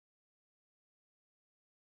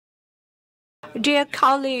Dear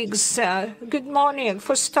colleagues, good morning.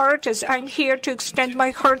 For starters, I'm here to extend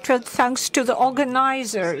my heartfelt thanks to the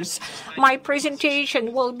organizers. My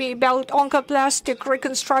presentation will be about oncoplastic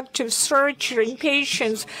reconstructive surgery in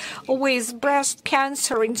patients with breast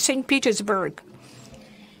cancer in St. Petersburg.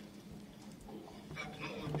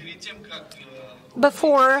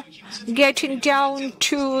 Before getting down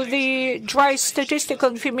to the dry statistical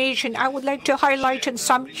information, I would like to highlight in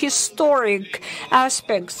some historic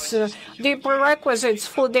aspects the prerequisites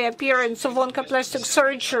for the appearance of oncoplastic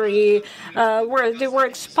surgery were the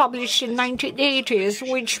works published in 1980s,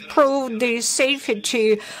 which proved the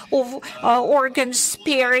safety of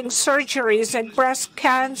organ-sparing surgeries at breast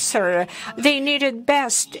cancer. They needed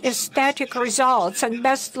best aesthetic results and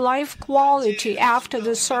best life quality after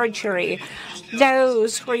the surgery.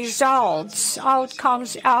 Those results,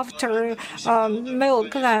 outcomes after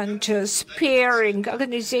milk gland sparing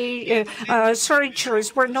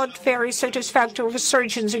surgeries were not very satisfactory for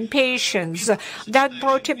surgeons and patients. That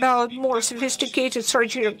brought about more sophisticated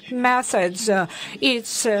surgery methods.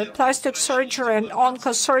 It's plastic surgery and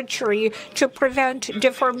oncosurgery to prevent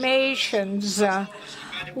deformations,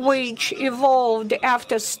 which evolved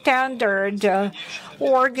after standard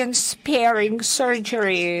organ-sparing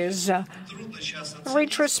surgeries.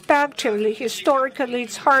 Retrospectively, historically,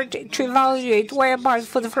 it's hard to evaluate whereby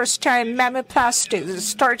for the first time mammoplasty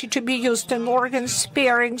started to be used in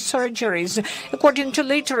organ-sparing surgeries. According to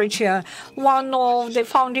literature, one of the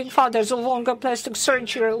founding fathers of oncoplastic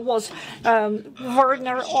surgery was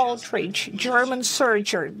Werner Aldrich, German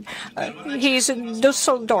surgeon. He's in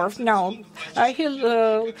Düsseldorf now. He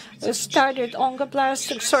studied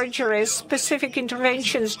oncoplastic surgery as specific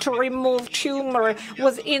interventions to remove tumor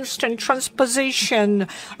with instant transposition,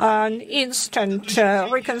 instant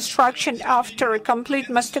reconstruction after a complete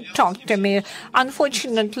mastectomy.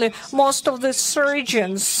 Unfortunately, most of the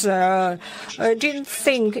surgeons didn't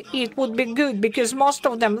think it would be good because most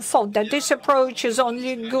of them thought that this approach is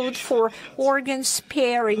only good for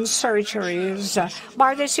organ-sparing surgeries.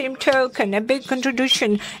 By the same token, a big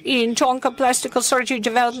contribution into oncoplastic surgery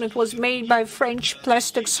development was made by French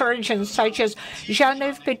plastic surgeons such as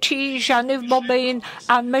Jean-Yves Petit, Jean-Yves Bobin,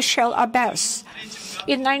 and Michel Abbes.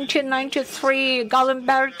 In 1993,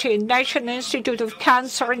 Galimberti, National Institute of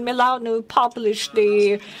Cancer in Milano, published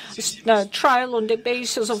the trial on the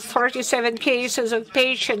basis of 37 cases of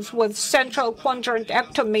patients with central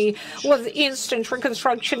quadrantectomy with instant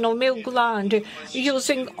reconstruction of milk gland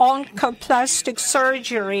using oncoplastic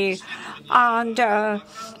surgery. And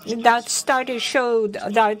that study showed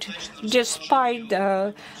that despite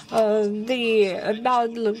the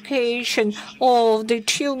bad location of the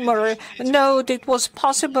tumor, it was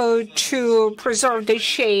possible to preserve the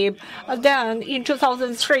shape. Then, in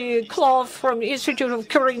 2003, Claude from the Institute of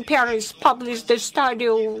Cure in Paris published the study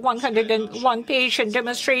of 101 patients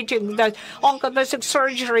demonstrating that oncoplastic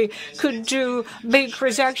surgery could do big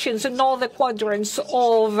resections in all the quadrants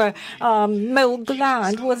of milk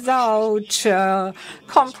gland without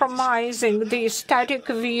compromising the aesthetic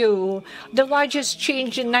view. The largest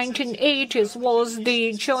change in 1980s was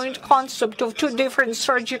the joint concept of two different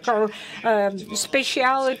surgical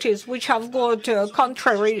specialities which have got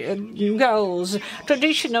contrary goals.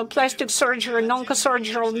 Traditional plastic surgery and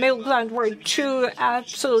oncosurgery of milk gland were two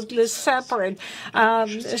absolutely separate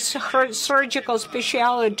surgical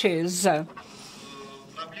specialities.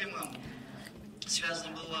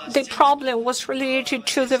 The problem was related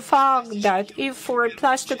to the fact that if for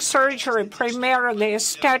plastic surgery, primarily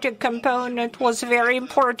aesthetic component was very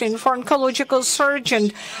important for oncological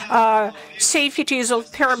surgeon, safety is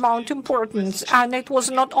of paramount importance, and it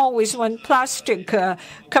was not always one plastic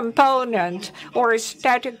component or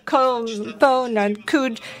aesthetic component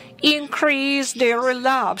could increase the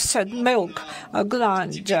relapse at milk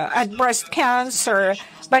gland, at breast cancer.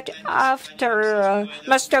 But after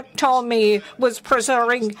mastectomy with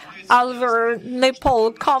preserving alveolar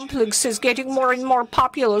nipple complex is getting more and more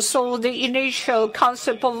popular, so the initial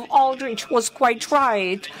concept of Aldrich was quite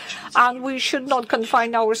right. And we should not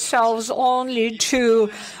confine ourselves only to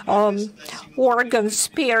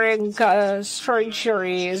organ-sparing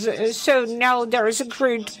surgeries. So now there is a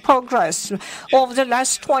great progress. Over the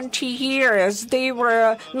last 20 years, they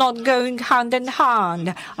were not going hand in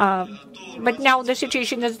hand. But now the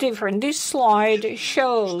situation is different. This slide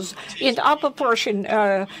shows in the upper portion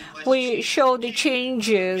we show the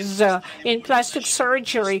changes in plastic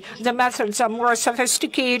surgery. The methods are more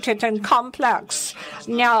sophisticated and complex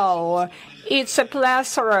now. It's a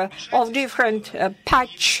plethora of different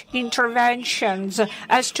patch interventions.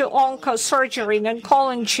 As to oncosurgery in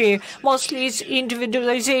oncology, mostly it's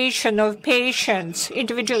individualization of patients,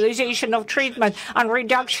 individualization of treatment, and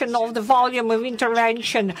reduction of the volume of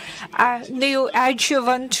intervention, new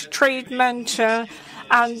adjuvant treatment,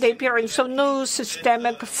 and the appearance of new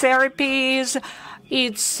systemic therapies.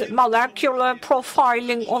 It's molecular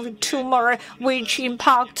profiling of the tumor, which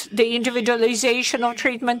impact the individualization of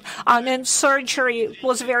treatment. And in surgery, it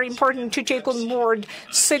was very important to take on board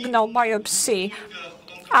signal biopsy.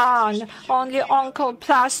 And only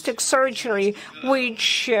oncoplastic surgery,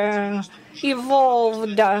 which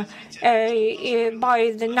evolved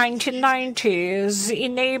by the 1990s,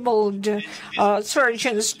 enabled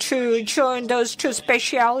surgeons to join those two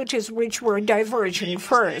specialties which were diverging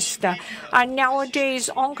first. And nowadays,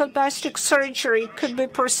 oncoplastic surgery could be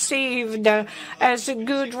perceived as a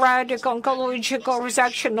good radical oncological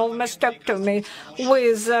resection of mastectomy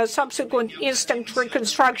with subsequent instant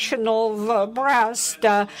reconstruction of breast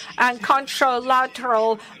and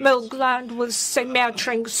contralateral milk gland with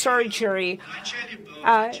symmetric surgery.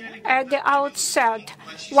 At the outset,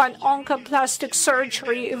 when oncoplastic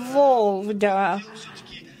surgery evolved,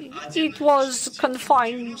 it was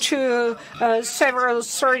confined to several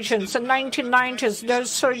surgeons. In the 1990s, those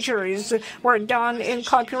surgeries were done in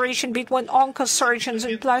cooperation between oncosurgeons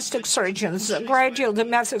and plastic surgeons. Gradually, the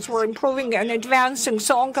methods were improving and advancing,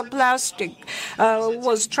 so oncoplastic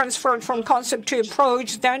was transferred from concept to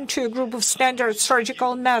approach, then to a group of standard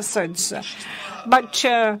surgical methods. But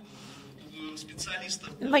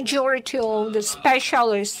majority of the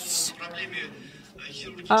specialists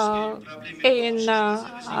in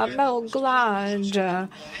milk gland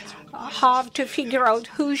have to figure out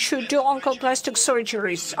who should do oncoplastic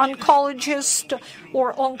surgeries, oncologist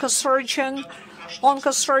or oncosurgeon.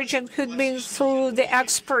 Oncosurgeon who'd been through the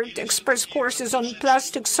express courses on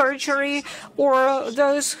plastic surgery, or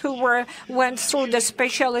those who went through the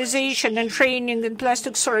specialization and training in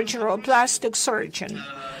plastic surgery or plastic surgeon.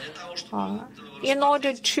 In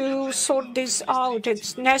order to sort this out,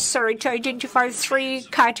 it's necessary to identify three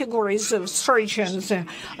categories of surgeons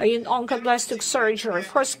in oncoplastic surgery.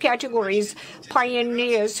 First category is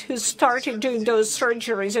pioneers who started doing those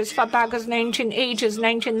surgeries as far back as 1980s,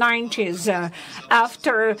 1990s,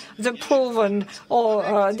 after the proven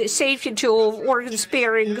or the safety of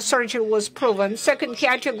organ-sparing surgery was proven. Second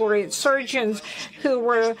category, surgeons who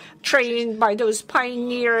were trained by those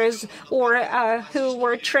pioneers or who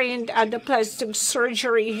were trained at the plastic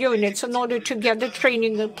surgery units in order to get the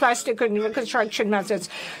training in plastic and reconstruction methods.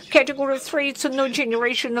 Category 3, it's a new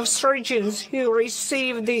generation of surgeons who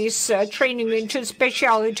receive this training into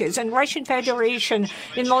specialties. And Russian Federation,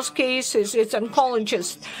 in most cases, it's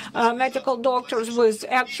oncologists, medical doctors with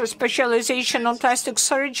extra specialization on plastic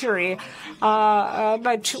surgery.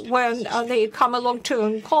 But when they come along to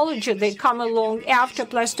oncology, they come along after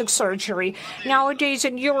plastic surgery. Nowadays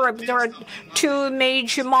in Europe, there are two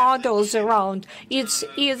major models around. It's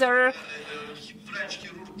either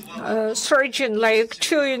surgeon like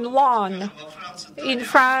 2-in-1. In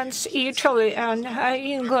France, Italy, and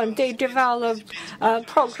England, they developed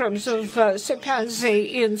programs of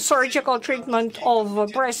Sepanzi in surgical treatment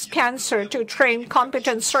of breast cancer to train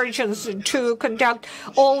competent surgeons to conduct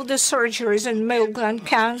all the surgeries in milk gland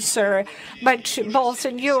cancer. But both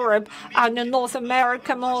in Europe and in North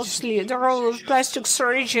America mostly, the role of plastic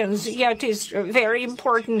surgeons yet is very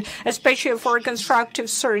important, especially for reconstructive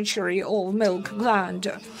surgery of milk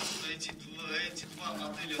gland.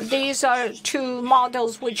 These are two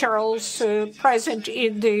models which are also present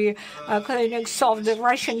in the clinics of the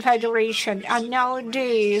Russian Federation. And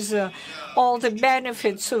nowadays, all the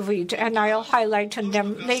benefits of it, and I'll highlight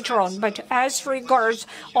them later on. But as regards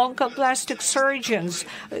oncoplastic surgeons,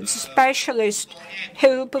 specialists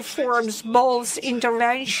who performs both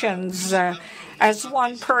interventions as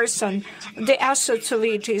one person, the assets of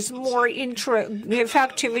it is more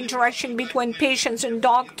effective interaction between patients and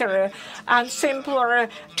doctor and simpler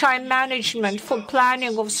time management for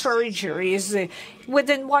planning of surgeries.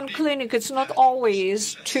 Within one clinic, it's not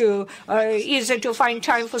always too easy to find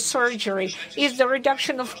time for surgery. It's the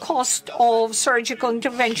reduction of cost of surgical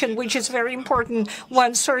intervention, which is very important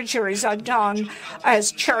when surgeries are done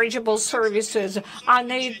as chargeable services.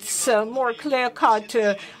 And it's more clear-cut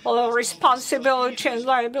responsibility and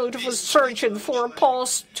liability for surgeon for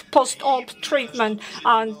post-op treatment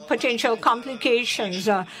and potential complications.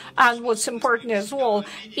 And what's important as well,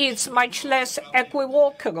 it's much less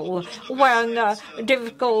equivocal when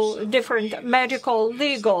different medical,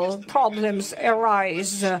 legal problems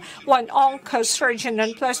arise. When oncosurgeon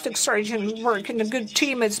and plastic surgeon work in a good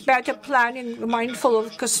team, it's better planning, mindful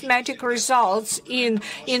of cosmetic results in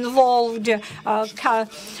involved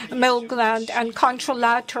male gland and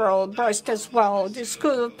contralateral breast as well. The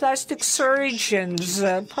School of Plastic Surgeons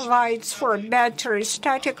provides for better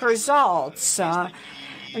aesthetic results.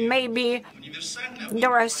 Maybe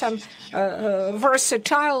there are some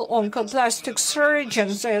versatile oncoplastic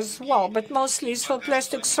surgeons as well, but mostly it's for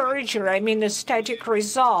plastic surgery, I mean aesthetic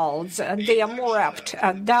results, and they are more apt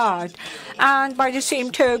at that. And by the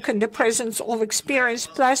same token, the presence of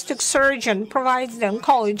experienced plastic surgeon provides the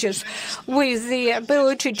oncologist with the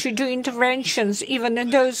ability to do interventions even in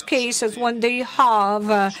those cases when they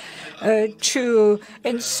have to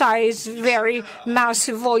incise very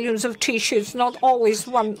massive volumes of tissue. It's not always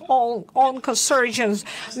one. All oncosurgeons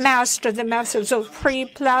master the methods of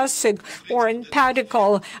pre-plastic or in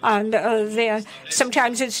pedicle, and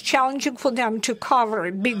sometimes it's challenging for them to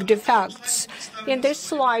cover big defects. In this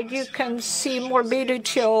slide, you can see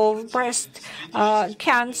morbidity of breast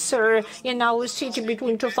cancer in our city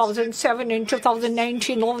between 2007 and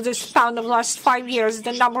 2019. Over the span of last 5 years,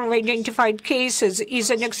 the number of identified cases is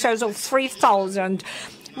in excess of 3,000.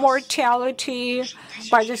 Mortality,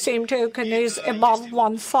 by the same token, is above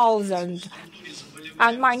 1,000.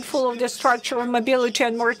 And mindful of the structure of mobility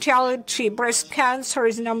and mortality, breast cancer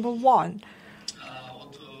is number one.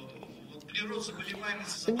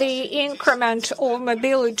 The increment of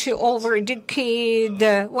mobility over a decade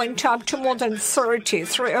went up to more than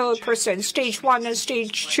 30%. Stage 1 and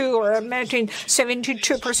Stage 2 are met in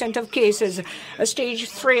 72% of cases. Stage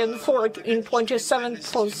 3 and 4 in 27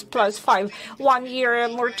 plus 5. 1 year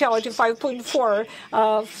mortality 5.4.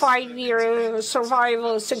 5-year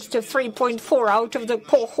survival 63.4. Out of the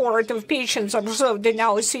cohort of patients observed in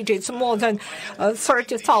our city, it's more than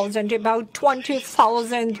 30,000. About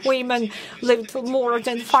 20,000 women lived for more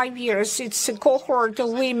than 5 years. It's a cohort of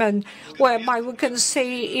women whereby we can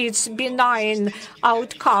say it's benign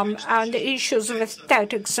outcome, and the issues of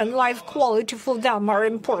aesthetics and life quality for them are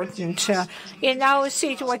important. In our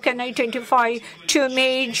city, we can identify two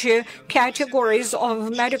major categories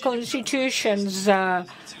of medical institutions.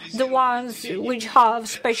 The ones which have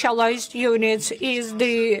specialized units is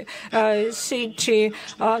the city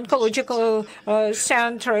oncological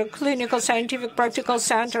center, clinical scientific practical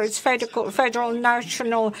center. It's federal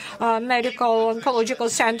national medical oncological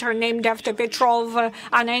center named after Petrov,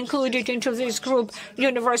 and I included into this group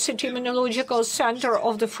University Immunological Center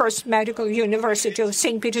of the First Medical University of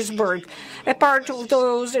St Petersburg. A part of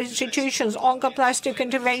those institutions, oncoplastic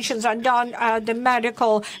interventions are done at the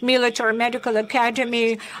military medical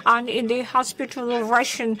academy and in the Hospital of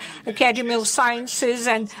Russian Academy of Sciences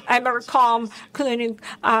and Americom Clinic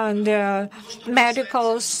and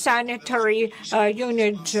Medical Sanitary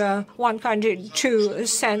Unit 102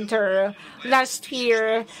 Center. Last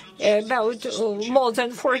year, about more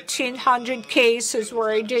than 1,400 cases were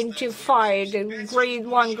identified. Grade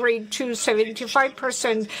 1, grade 2,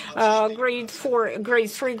 75%, grade 4, grade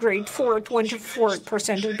 3, grade 4,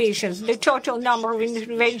 24% of patients. The total number of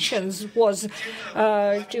interventions was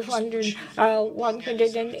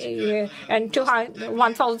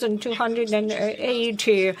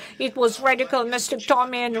 1,280. It was radical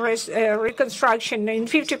mastectomy and reconstruction. In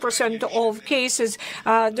 50% of cases,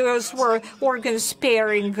 those were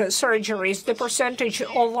organ-sparing surgeries. The percentage of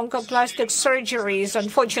oncoplastic surgeries,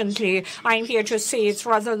 unfortunately, I'm here to say it's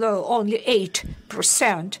rather low, only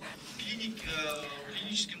 8%.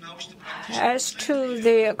 As to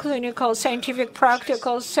the clinical scientific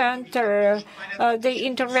practical center, the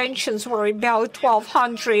interventions were about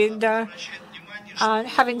 1,200.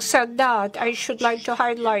 Having said that, I should like to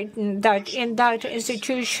highlight that in that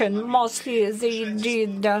institution, mostly they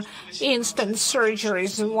did instant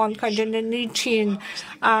surgeries, 118,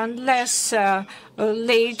 and less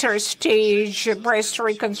later stage breast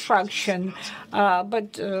reconstruction.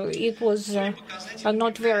 But it was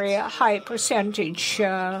not very high percentage.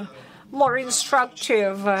 More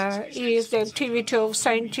instructive is the activity of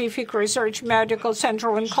Scientific Research Medical Center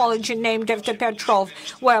of Oncology named after Petrov,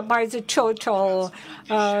 whereby the total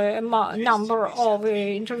number of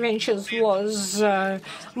interventions was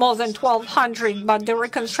more than 1,200, but the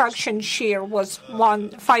reconstruction share was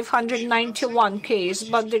 591 cases,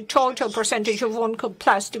 but the total percentage of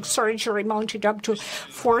oncoplastic surgery mounted up to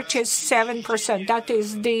 47%. That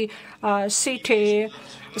is the city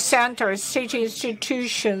centers, city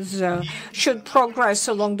institutions should progress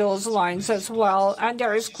along those lines as well. And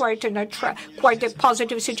there is quite a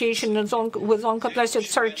positive situation with oncoplastic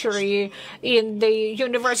surgery in the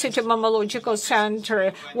University Mammalogical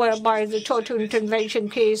Center, whereby the total intervention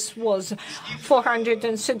case was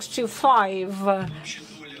 465.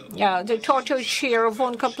 The total share of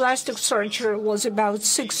oncoplastic surgery was about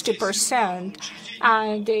 60%.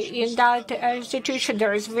 And in that institution,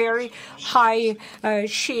 there is very high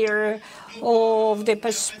share of the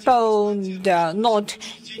postponed, not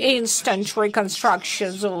instant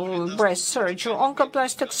reconstructions of breast surgery.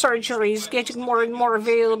 Oncoplastic surgery is getting more and more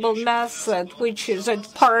available method, which is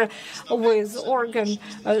at par with organ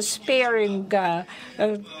sparing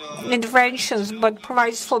interventions, but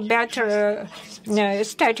provides for better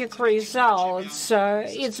aesthetic results.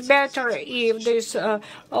 It's better if this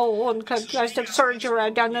oncoplastic surgery are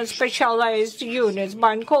done in specialized units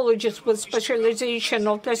by oncologists with specialization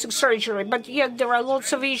of plastic surgery. But yet there are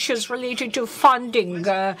lots of issues related to funding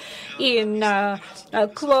in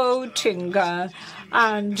quoting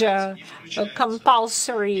and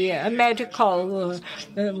compulsory medical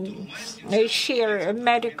share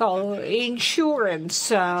medical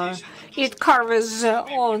insurance. It covers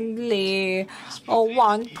only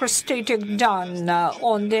one prosthetic done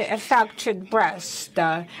on the affected breast.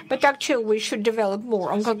 But actually, we should develop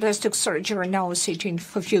more oncoplastic surgery now sitting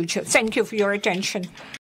for future. Thank you for your attention.